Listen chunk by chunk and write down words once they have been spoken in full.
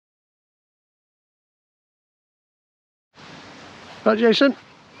Right, Jason,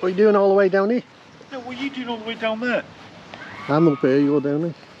 what are you doing all the way down here? No, what are you doing all the way down there? I'm up here, you're down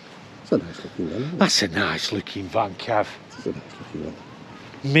there. It's a nice looking van, isn't it? That's a nice looking van, Kev. It's a nice looking van.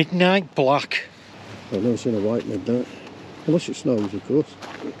 Midnight black. I've never seen a white midnight. Unless it snows, of course.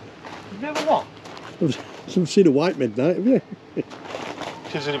 You've never what? I've never seen a white midnight, have you?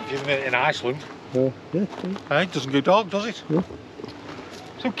 Because in Iceland. Yeah. It doesn't go dark, does it? Yeah.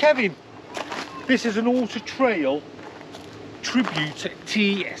 So, Kevin, this is an Autotrail Tribute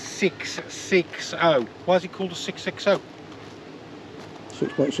T660. Why is it called a 660?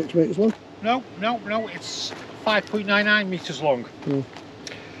 6.6 metres long? No, it's 5.99 metres long. Yeah.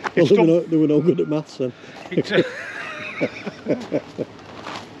 Well, they were no good at maths then.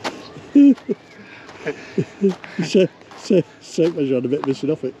 Safe measure had a bit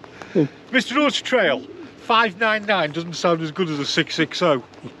missing off it. Mr. Autotrail, 599 doesn't sound as good as a 660.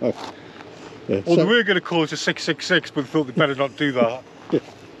 Oh. Yeah, Well, they were going to call it a 666, but they thought they better not do that.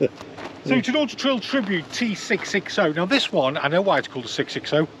 So it's an Autotrail Tribute T660. Now this one, I know why it's called a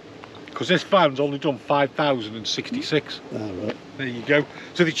 660, because this van's only done 5,066. Ah, right. There you go.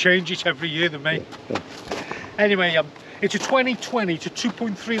 So they change it every year, they make. Yeah. Anyway, it's a 2020 to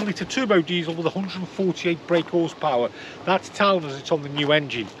 2.3 litre turbo diesel with 148 brake horsepower. That's telling us it's on the new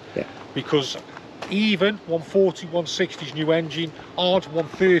engine. Yeah. Because even 140, 160 is new engine, odd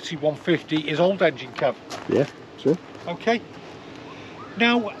 130, 150 is old engine, Kev. Yeah, sure. Okay.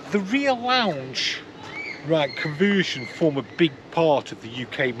 Now, the rear lounge, right, conversion form a big part of the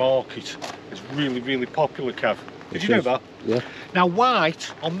UK market. It's really popular, Kev. Did you know that? Yeah. Now,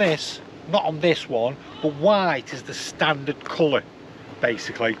 white on this, not on this one, but white is the standard colour,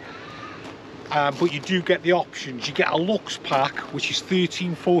 basically. But you do get the options. You get a Lux pack, which is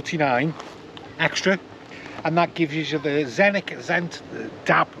 $13.49 extra, and that gives you the Zent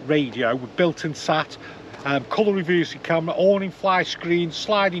DAB radio with built-in sat, colour reversing camera, awning, fly screen,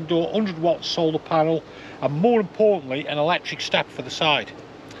 sliding door, 100-watt solar panel, and more importantly, an electric step for the side.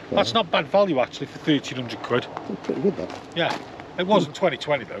 Wow. That's not bad value actually for 1,300 quid. That's pretty good, that. Yeah, it wasn't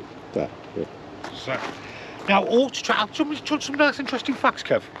 2020 though. Yeah. So, now, Autotrail, do you want some nice interesting facts,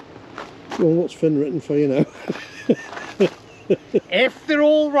 Kev? Well, what's Finn written for you now? If they're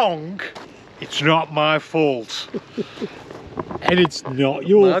all wrong, it's not my fault. And it's not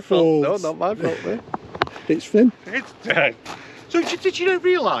your fault. No, not my fault, mate. It's Finn. It's dead. So did you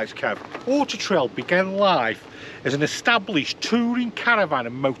realise, Kev, Autotrail began life as an established touring caravan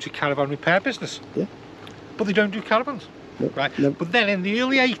and motor caravan repair business. Yeah. But they don't do caravans. Nope, right? nope. But then in the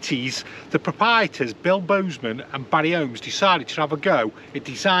early 80s, the proprietors, Bill Bozeman and Barry Holmes, decided to have a go at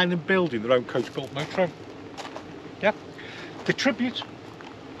designing and building their own coach-built motorhome. Yeah. The Tribute.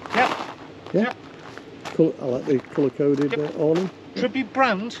 Yeah. Yeah. I like the colour-coded awning. Tribute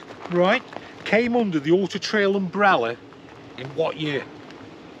brand, right, came under the Autotrail umbrella in what year?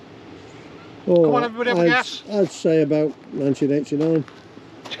 Oh, Come on, everybody, have a guess. I'd say about 1989.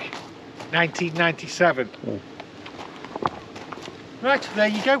 1997. Oh. Right, there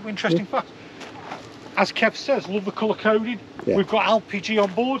you go, interesting fact. As Kev says, love the colour coding. Yeah. We've got LPG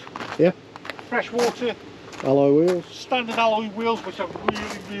on board. Yeah. Fresh water. Alloy wheels. Standard alloy wheels, which I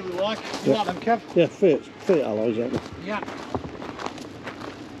really like. You like them, Kev? Yeah, Fiat alloys, aren't they? Yeah.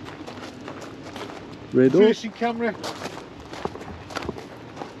 Rear door. Reversing camera.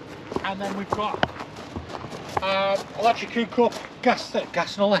 And then we've got electric hookup, gas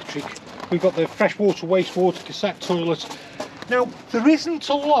and electric. We've got the freshwater, wastewater, cassette toilet. Now, there isn't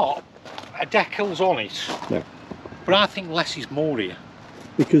a lot of decals on it. No. But I think less is more here.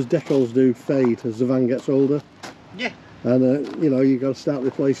 Because decals do fade as the van gets older. Yeah. And you know, you've got to start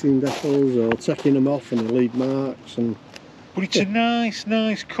replacing decals or taking them off and they leave marks. And but it's a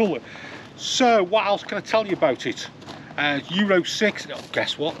nice colour. So what else can I tell you about it? Euro 6,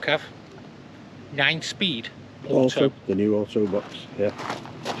 guess what, Kev? 9-speed auto. The new auto box, yeah.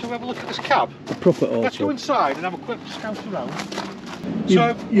 Shall we have a look at this cab? A proper auto. Let's go inside and have a quick scout around.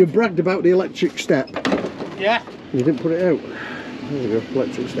 You bragged about the electric step. Yeah. You didn't put it out. There we go,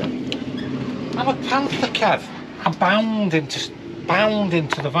 electric step. I'm a panther, Kev. I'm bound into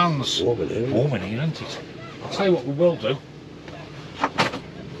the vans. Warm in here. Warm in here, isn't it? I'll tell you what we will do.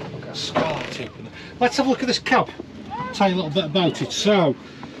 I'll get a scar tip. Let's have a look at this cab. I'll tell you a little bit about it. So,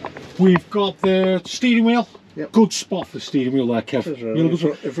 we've got the steering wheel. Yep. Good spot for the steering wheel there, Kev. Right. Really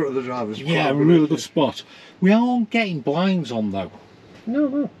good in front of the driver's. Yeah, a really good spot. We aren't getting blinds on though.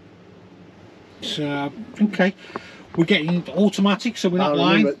 No. So, okay. We're getting automatic, so we're not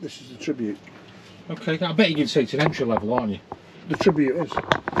lying. Remember, this is the Tribute. Okay, I bet you can say it's an entry level, aren't you? The Tribute is.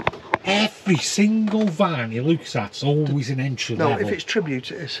 Every single van you look at's always an entry level. No, if it's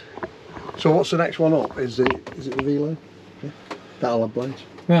Tribute, it is. So what's the next one up? Is it the V-Line? Yeah. That'll have blades.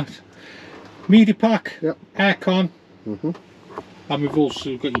 Right. Media pack, Yep. aircon, Mhm. and we've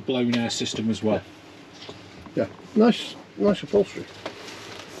also got your blown air system as well. Yeah. Nice upholstery.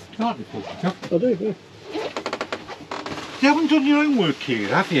 Can't be pulled up. I do, yeah. You haven't done your own work here,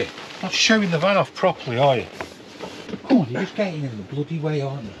 have you? Not showing the van off properly, are you? Come on, you're just getting in the bloody way,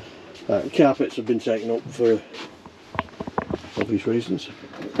 aren't you? The carpets have been taken up for obvious reasons.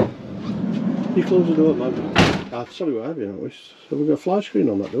 You close the door, man. I'll tell you what, have you noticed? Have we got a fly screen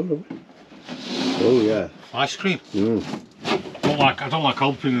on that door, have we? Oh yeah. Fly screen? Mm. I don't like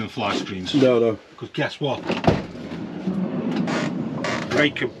opening the fly screens. No. Because guess what?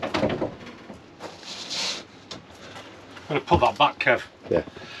 Break them. I'm going to put that back, Kev. Yeah.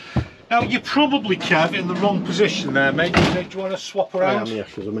 Now you're probably, Kev, in the wrong position there, mate. Do you want to swap around? I am, yes,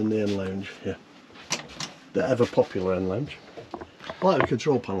 because I'm in the end lounge, yeah. The ever popular end lounge. I like the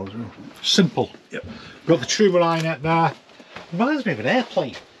control panel as well. Simple. Yep. Got the Truma iNet there. Reminds me of an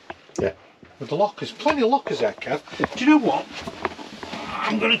airplane. Yeah. With the lockers. Plenty of lockers there, Kev. Do you know what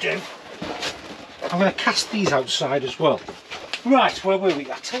I'm going to do? I'm going to cast these outside as well. Right, where were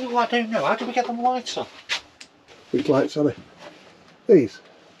we? I tell you what, I don't know. How do we get them lights on? Which lights are they? These?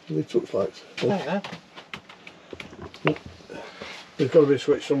 These touch lights. There. There's got to be a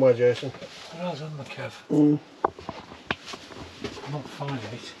switch somewhere, Jason. Where's on the Kev? Mm. I'm not finding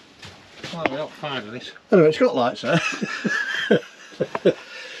it. No, we're not finding it. Anyway, it's got lights there.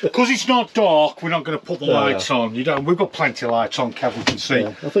 Because it's not dark, we're not going to put the lights on. You don't. We've got plenty of lights on, Kev, we can see. Yeah.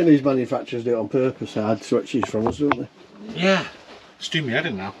 I think these manufacturers do it on purpose to hide switches from us, don't they? Yeah. It's doing me head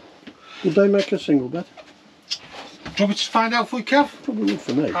in now. Would they make a single bed? Do you want me to find out for you, Kev? Probably would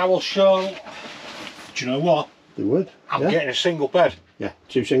for me. I will show. Do you know what? They would. I'm getting a single bed. Yeah,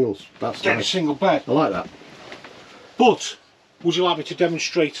 2 singles. That's Getting nice. a single bed. I like that. But would you like me to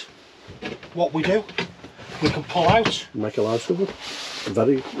demonstrate what we do? We can pull out. Make a large double.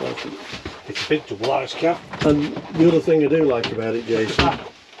 Very large double. It's a big double, that is, Kev. And the other thing I do like about it, Jason.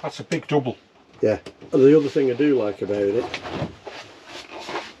 That's a big double. Yeah. And the other thing I do like about it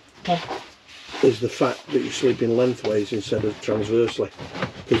is the fact that you're sleeping lengthways instead of transversely.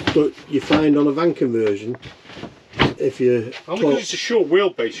 But you find on a van conversion, if you only because it's a short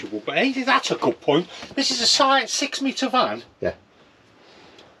wheelbase, you will. But hey, that's a good point. This is a 6-metre van. Yeah.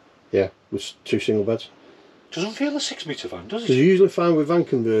 Yeah, with 2 single beds. Doesn't feel a 6-metre van, does it? Because you usually find with van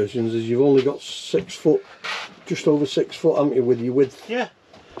conversions is you've only got 6 foot, just over 6 foot, haven't you, with your width? Yeah.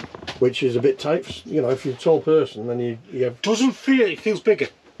 Which is a bit tight. You know, if you're a tall person, then you have. Doesn't feel. It feels bigger.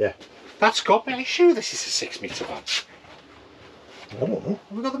 Yeah. That's got me. Are you sure this is a 6-metre van? I don't know.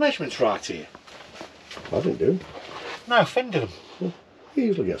 Have we got the measurements right here? I didn't do them. No, Finn did them. He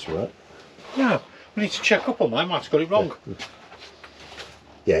usually gets them right. No, we need to check up on that. Might have got it wrong.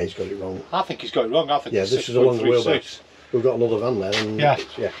 Yeah, he's got it wrong. I think he's got it wrong. I think Yeah, it's this is a longer 6.36. wheelbase. We've got another van there. And Yeah.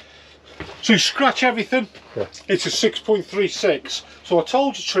 Yeah. So you scratch everything. Yeah. It's a 6.36. So I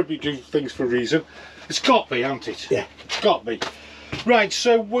told you Tribute do things for a reason. It's got me, hasn't it? Yeah. It's got me. Right,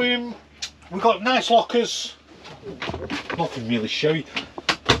 so we've got nice lockers. Nothing really showy.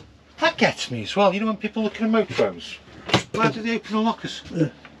 That gets me as well. You know when people look at motorhomes, why do they open the lockers? Yeah.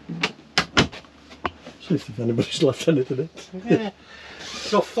 See if anybody's left anything in. Yeah.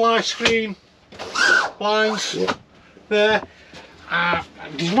 Got fly screen, blinds there.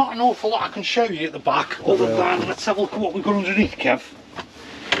 There's not an awful lot I can show you at the back other than, let's have a look at what we've got underneath, Kev.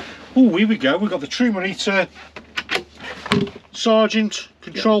 Oh, here we go. We've got the Truma heater, Sergeant,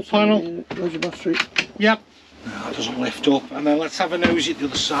 control panel. Where's your battery? Yep. No, that doesn't lift up. And then let's have a nosy at the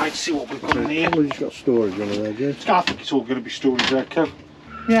other side, see what we've got in here. Probably just got storage on there, James. I think it's all going to be storage there, Kev.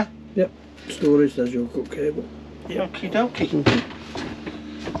 Yeah. Yep. Storage, there's your hook cable. Okie dokie.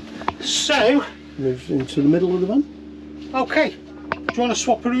 So, moves into the middle of the van. okay. Do you want to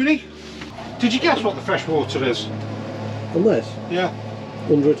swap a Rooney? Did you guess what the fresh water is? On this? Yeah.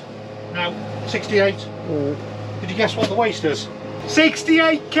 100. No, 68. Did you guess what the waste is?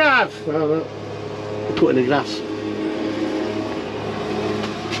 68, Kev! Well, no. We're cutting the grass.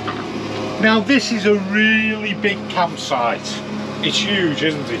 Now this is a really big campsite. It's huge,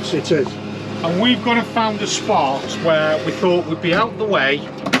 isn't it? It is. And we've gone and found a spot where we thought we'd be out of the way,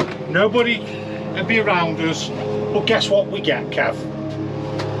 nobody would be around us, but guess what we get, Kev?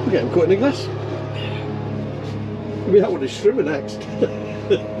 We're getting cutting the grass. We'll be out with this Truma next.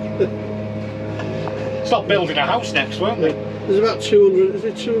 Stop building a house next, won't we? There's about 200, is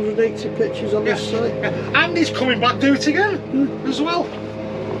it 280 pictures on this site? And he's coming back to it again as well.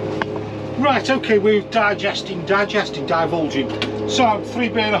 Right, okay, we're divulging. So, 3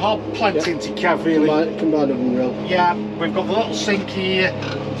 burner hob, plenty into Kev, really. Combined oven grill. Yeah, we've got the little sink here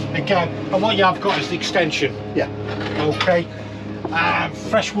again, and what you have got is the extension. Yeah. Okay.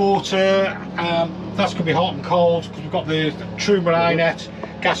 Fresh water, that's going to be hot and cold because we've got the Truma iNet,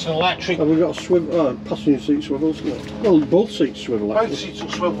 gas and electric. And we've got a swivel, passenger seat swivels. Well, both seats swivel. Both seats will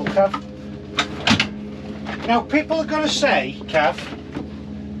swivel, Kev. Now people are going to say, Kev,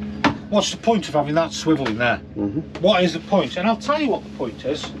 what's the point of having that swivel in there? What is the point? And I'll tell you what the point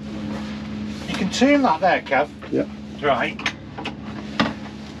is. You can turn that there, Kev. Yeah. Right.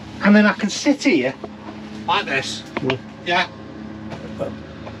 And then I can sit here like this. Yeah.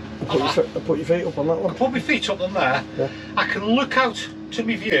 Put your feet up on that one. Put my feet up on there. Yeah. I can look out to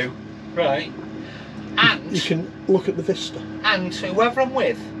my view, right? And you can look at the vista. And whoever I'm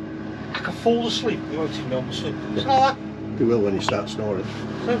with, I can fall asleep. They won't even know I'm asleep. Yeah. So like that. They will when you start snoring.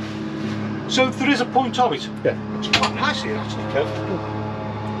 So if there is a point of it, yeah, it's quite nice here actually, Kev.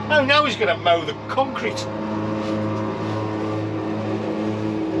 Oh, now he's going to mow the concrete.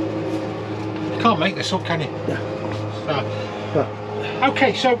 You can't make this up, can you? Yeah. So,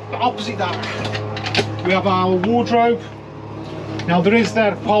 okay, so opposite that, we have our wardrobe. Now there is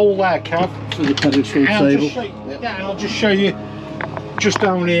there a pole there, Kev. So the pedestal table. Yeah, and I'll just show you. Just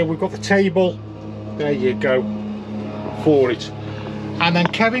down here, we've got the table. There you go. For it. And then,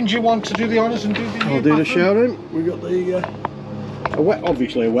 Kevin, do you want to do the honours and do the? I'll do the shower room. We've got the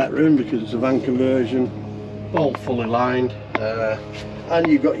obviously a wet room because it's a van conversion, all fully lined, and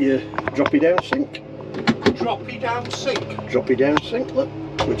you've got your droppy down sink. Droppy down sink. Droppy down sink, look,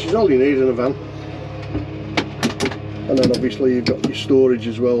 which is all you need in a van. And then obviously you've got your storage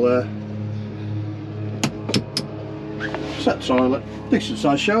as well there. Set toilet, decent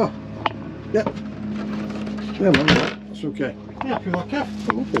sized shower. Yep. Yeah, man, that's okay. Yeah, happy with that, Kev?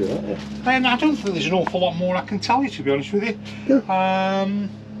 I'm happy with that, yeah. And I don't think there's an awful lot more I can tell you, to be honest with you. Yeah.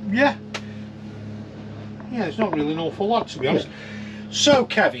 Yeah. Yeah, there's not really an awful lot, to be honest. Yeah. So,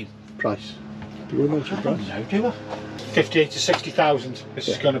 Kevin. Price. Do we mention price? No, do I? 58 to 60,000 this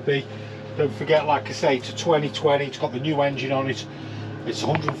is going to be. Don't forget, like I say, it's a 2020, it's got the new engine on it. It's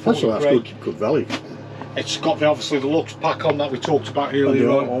 140 that's good value. It's got obviously the Lux pack on that we talked about earlier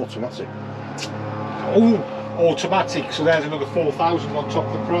on. Automatic. Oh, automatic, so there's another 4,000 on top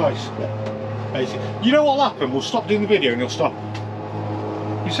of the price. Yeah. Basically. You know what'll happen? We'll stop doing the video and he'll stop.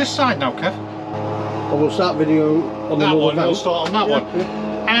 Use this side now, Kev. And we'll start video on that one. Van. We'll start on that one.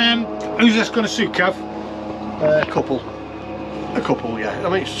 Yeah. Who's this going to suit, Kev? A couple, yeah. I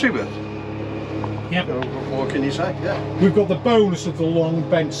mean, it's two-berth. Yeah. What can you say? Yeah. We've got the bonus of the long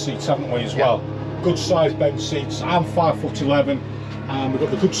bench seats, haven't we, as well? Good sized bench seats. I'm 5'11", and we've got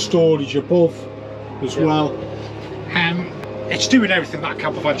the good storage above as well. It's doing everything that a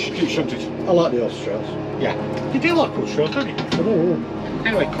campervan should do, shouldn't it? I like the Autotrails. Yeah. You do like Autotrails, don't you? I do, yeah.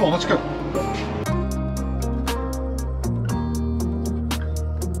 Anyway, come on, let's go.